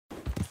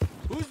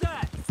Who's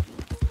that?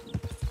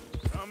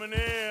 Coming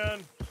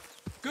in.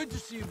 Good to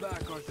see you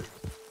back, Arthur.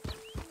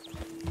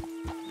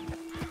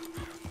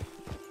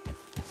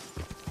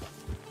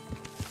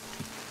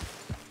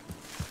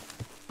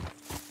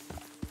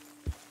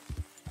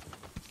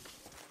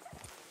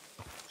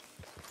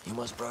 You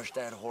must brush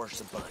that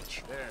horse a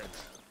bunch. There.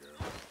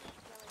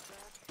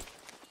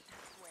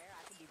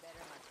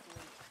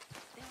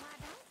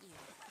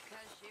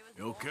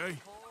 You okay?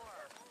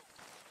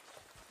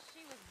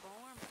 She was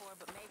born poor,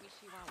 but maybe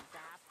she won't die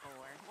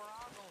poor. We're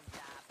all gonna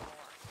die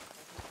poor.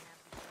 If we can have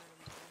some fun in the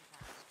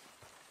meantime.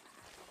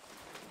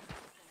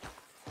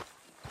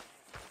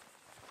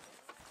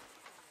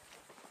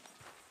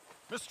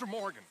 Mr.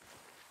 Morgan.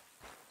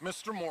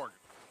 Mr. Morgan.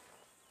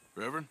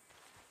 Reverend?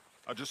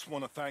 I just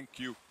want to thank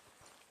you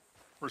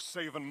for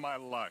saving my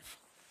life.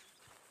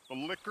 The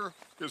liquor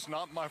is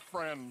not my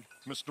friend,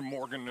 Mr.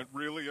 Morgan. It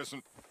really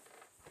isn't.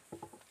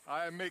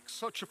 I make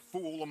such a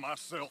fool of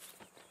myself.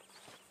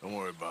 Don't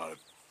worry about it.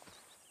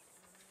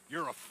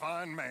 You're a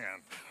fine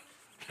man.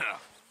 Now,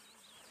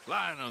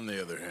 lying on the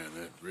other hand,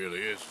 it really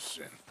is a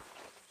sin.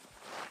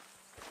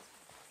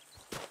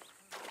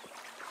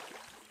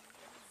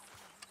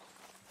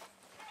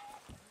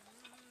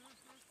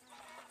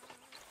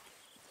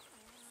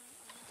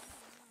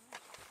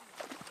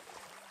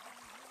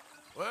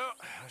 Well,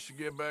 I should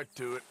get back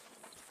to it.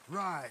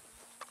 Right.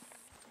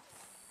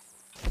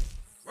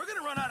 We're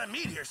gonna run out of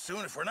meat here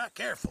soon if we're not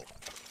careful.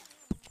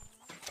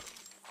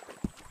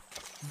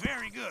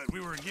 Very good. We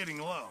were getting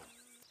low.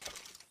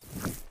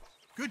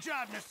 Good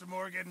job, Mr.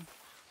 Morgan.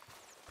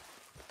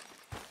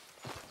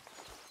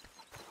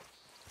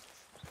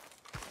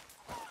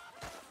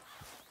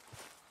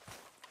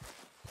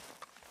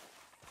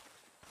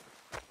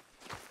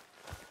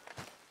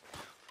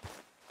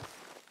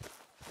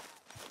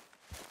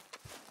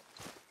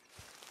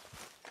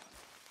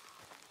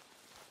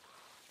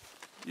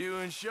 You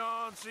and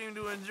Sean seem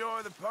to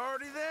enjoy the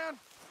party then?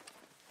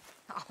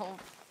 Oh,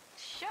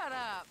 shut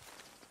up.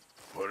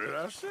 What did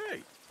I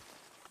say?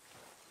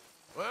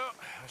 Well,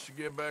 I should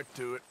get back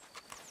to it.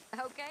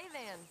 Okay,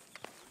 then.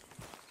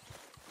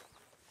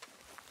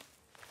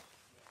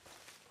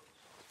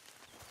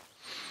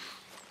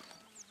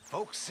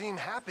 Folks seem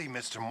happy,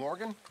 Mr.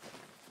 Morgan.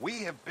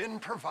 We have been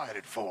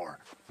provided for.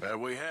 That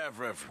we have,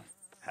 Reverend.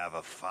 Have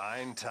a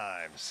fine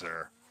time,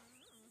 sir.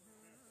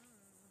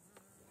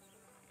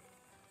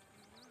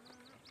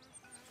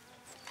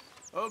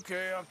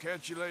 Okay, I'll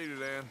catch you later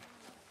then.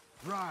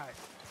 Right.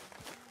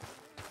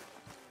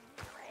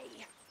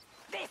 Ray,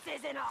 this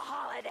isn't a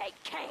holiday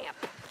camp.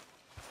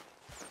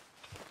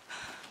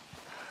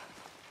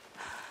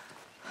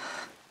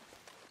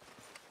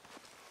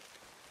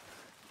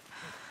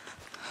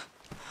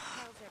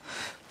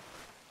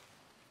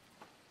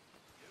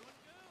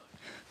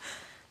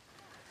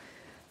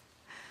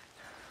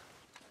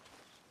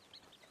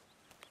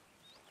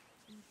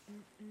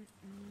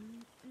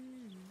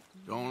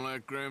 Don't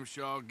let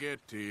Grimshaw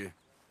get to you.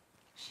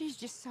 She's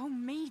just so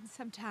mean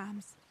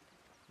sometimes.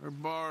 Her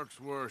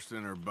bark's worse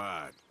than her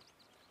bite.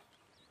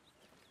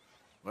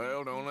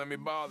 Well, don't let me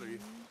bother you.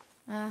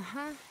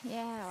 Uh-huh.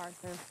 Yeah,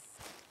 Arthur.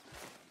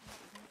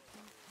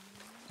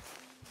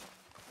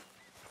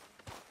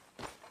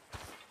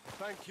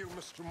 Thank you,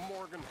 Mr.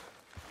 Morgan.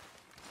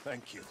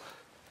 Thank you.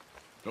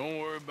 Don't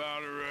worry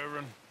about her,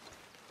 Reverend.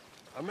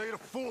 I made a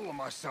fool of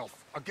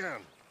myself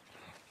again.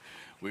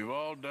 We've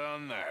all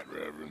done that,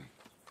 Reverend.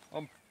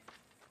 I'm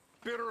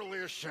bitterly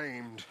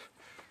ashamed.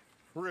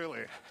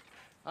 Really,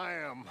 I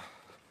am.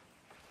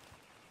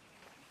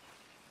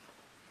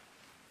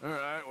 All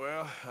right,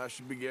 well, I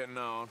should be getting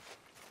on.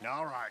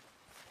 All right.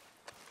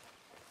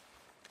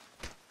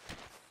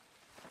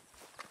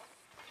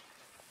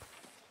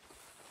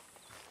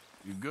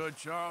 You good,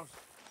 Charles?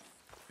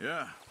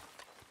 Yeah.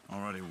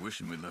 Already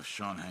wishing we left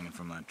Sean hanging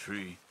from that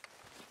tree.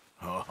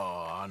 Oh,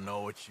 I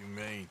know what you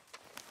mean.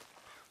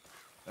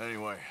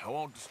 Anyway, I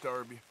won't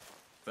disturb you.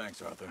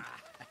 Thanks, Arthur.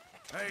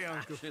 Hey,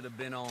 Uncle. Should have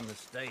been on the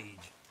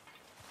stage.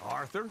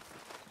 Arthur?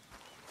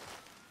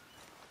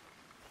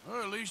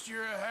 Well, at least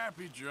you're a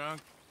happy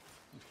drunk.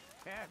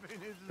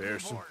 Happiness is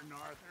Pearson. important,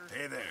 Arthur.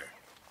 Hey there.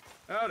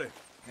 Howdy.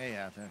 Hey,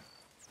 Arthur.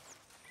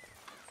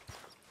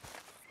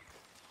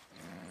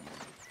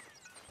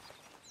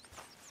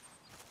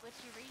 What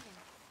you reading?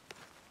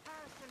 Oh,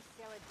 some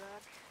silly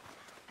book.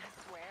 I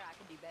swear I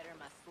could do better in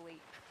my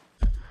sleep.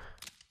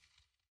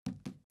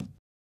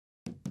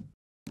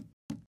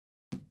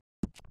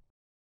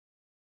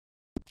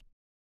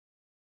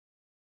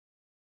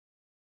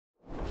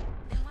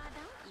 Then why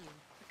don't you?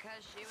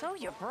 Because she was So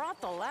you born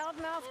brought the poor.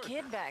 loudmouth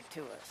kid back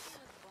to us.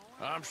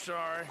 I'm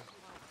sorry.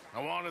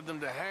 I wanted them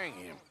to hang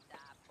him.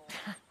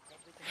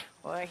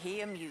 Well,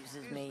 he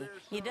amuses me.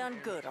 You done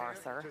good,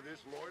 Arthur.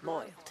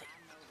 Loyalty.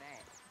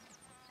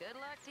 Good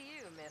luck to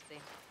you,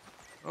 Missy.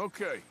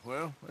 Okay,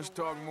 well, let's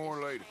talk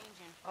more later.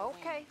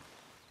 Okay.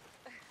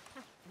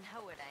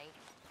 No, it ain't.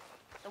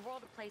 The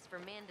world a place for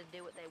men to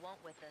do what they want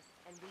with us,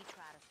 and we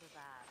try to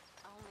survive.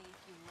 Only if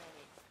you let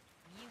it.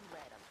 You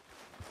let them.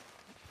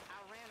 I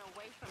ran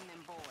away from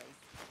them boys.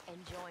 And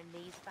joined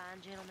these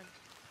fine gentlemen.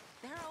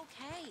 They're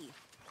okay.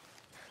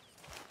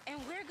 And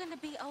we're gonna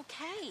be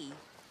okay.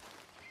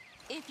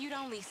 If you'd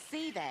only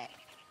see that.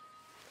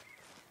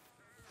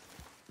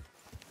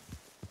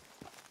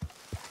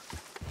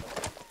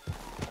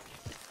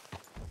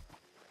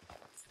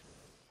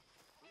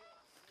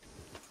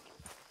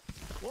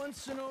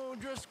 Once an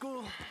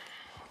O'Driscoll,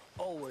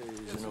 always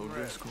an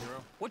O'Driscoll.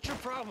 What's your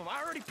problem?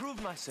 I already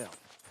proved myself.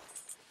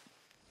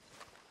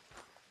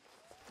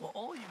 Well,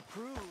 all you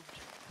proved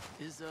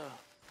is,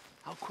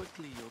 how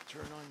quickly you'll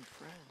turn on your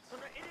friends. No,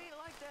 it ain't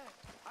like that.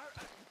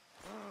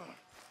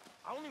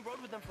 I only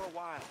rode with them for a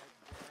while.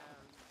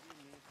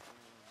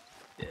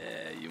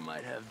 Yeah, you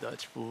might have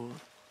Dutch fooled.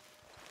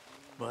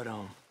 But,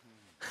 I'm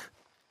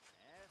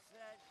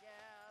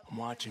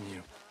watching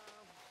you.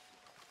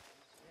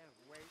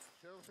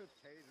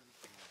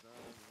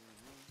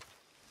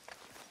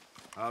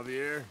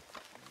 Javier,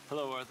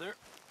 Hello, Arthur.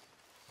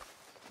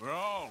 we're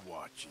all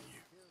watching you.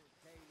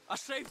 I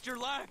saved your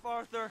life,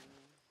 Arthur.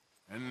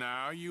 And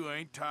now you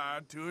ain't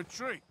tied to a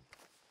tree.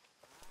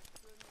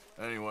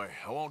 Anyway,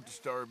 I won't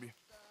disturb you.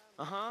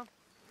 Uh-huh.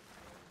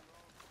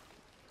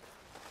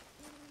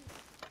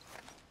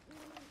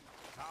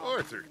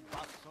 Arthur.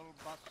 Bustle,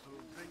 bustle,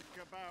 drink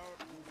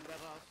about, let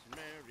us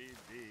merry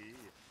be.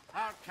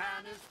 Our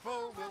can is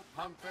full, we'll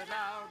pump it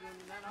out, and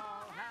then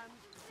all hands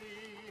to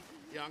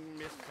see. Young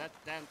miss at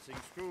dancing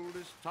school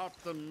is taught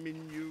the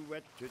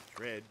minuet to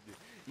tread.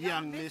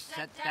 Young miss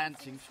at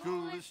dancing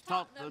school is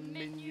taught the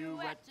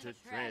minuet to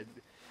tread.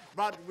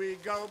 But we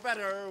go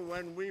better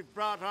when we've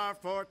brought our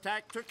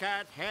four-tack to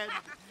Cathead.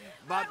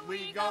 But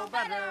we go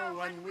better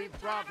when we've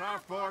brought our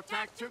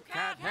four-tack to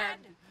Cathead.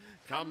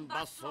 Come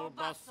bustle,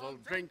 bustle,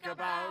 drink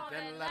about,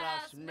 and let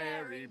us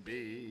merry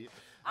be.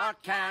 Our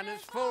can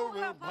is full,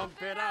 we'll pump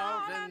it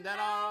out, and then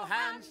all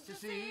hands to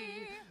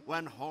sea.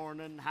 When horn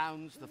and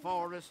hounds the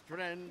forest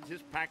rend,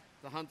 his pack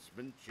the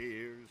huntsman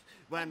cheers.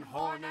 When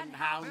horn and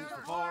hounds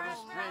the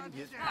forest rend,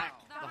 his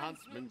pack the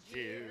huntsman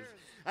cheers.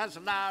 As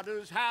loud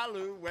as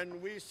halloo when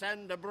we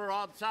send a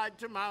broadside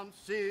to Mount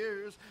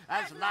Sears.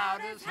 As loud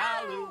as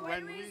halloo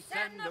when we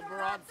send a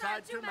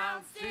broadside to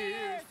Mount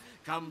Sears.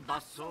 Come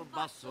bustle,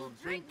 bustle,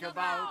 drink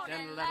about,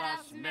 and let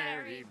us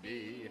merry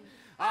be.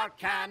 Our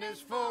can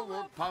is full,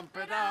 we'll pump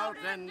it out,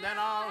 and then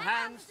all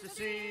hands to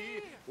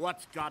sea.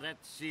 What's got at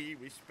sea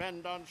we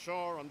spend on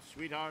shore on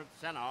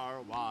sweethearts and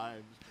our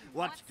wives.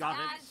 What's got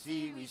at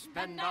sea we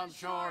spend on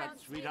shore on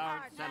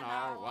sweethearts and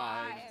our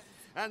wives.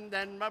 And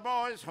then my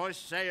boys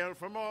hoist sail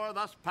for more,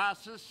 thus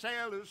passes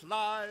sailors'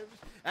 lives.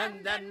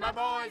 And then my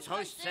boys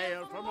hoist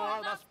sail for more,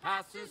 thus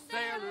passes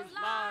sailors'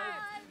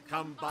 lives.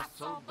 Come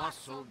bustle,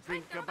 bustle,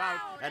 drink about,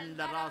 and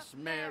let us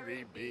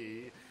merry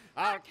be.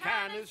 Our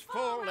can is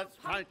full, let's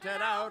fight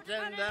it out,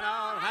 and then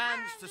all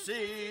hands to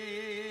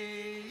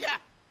sea. Yeah!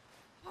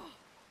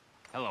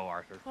 Hello,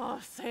 Arthur. Oh,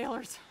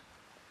 sailors.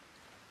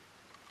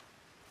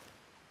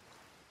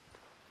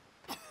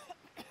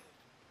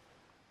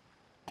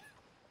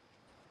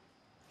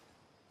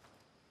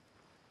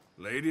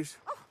 Ladies?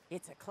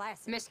 It's a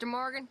classic. Mr.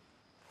 Morgan?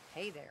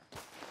 Hey there.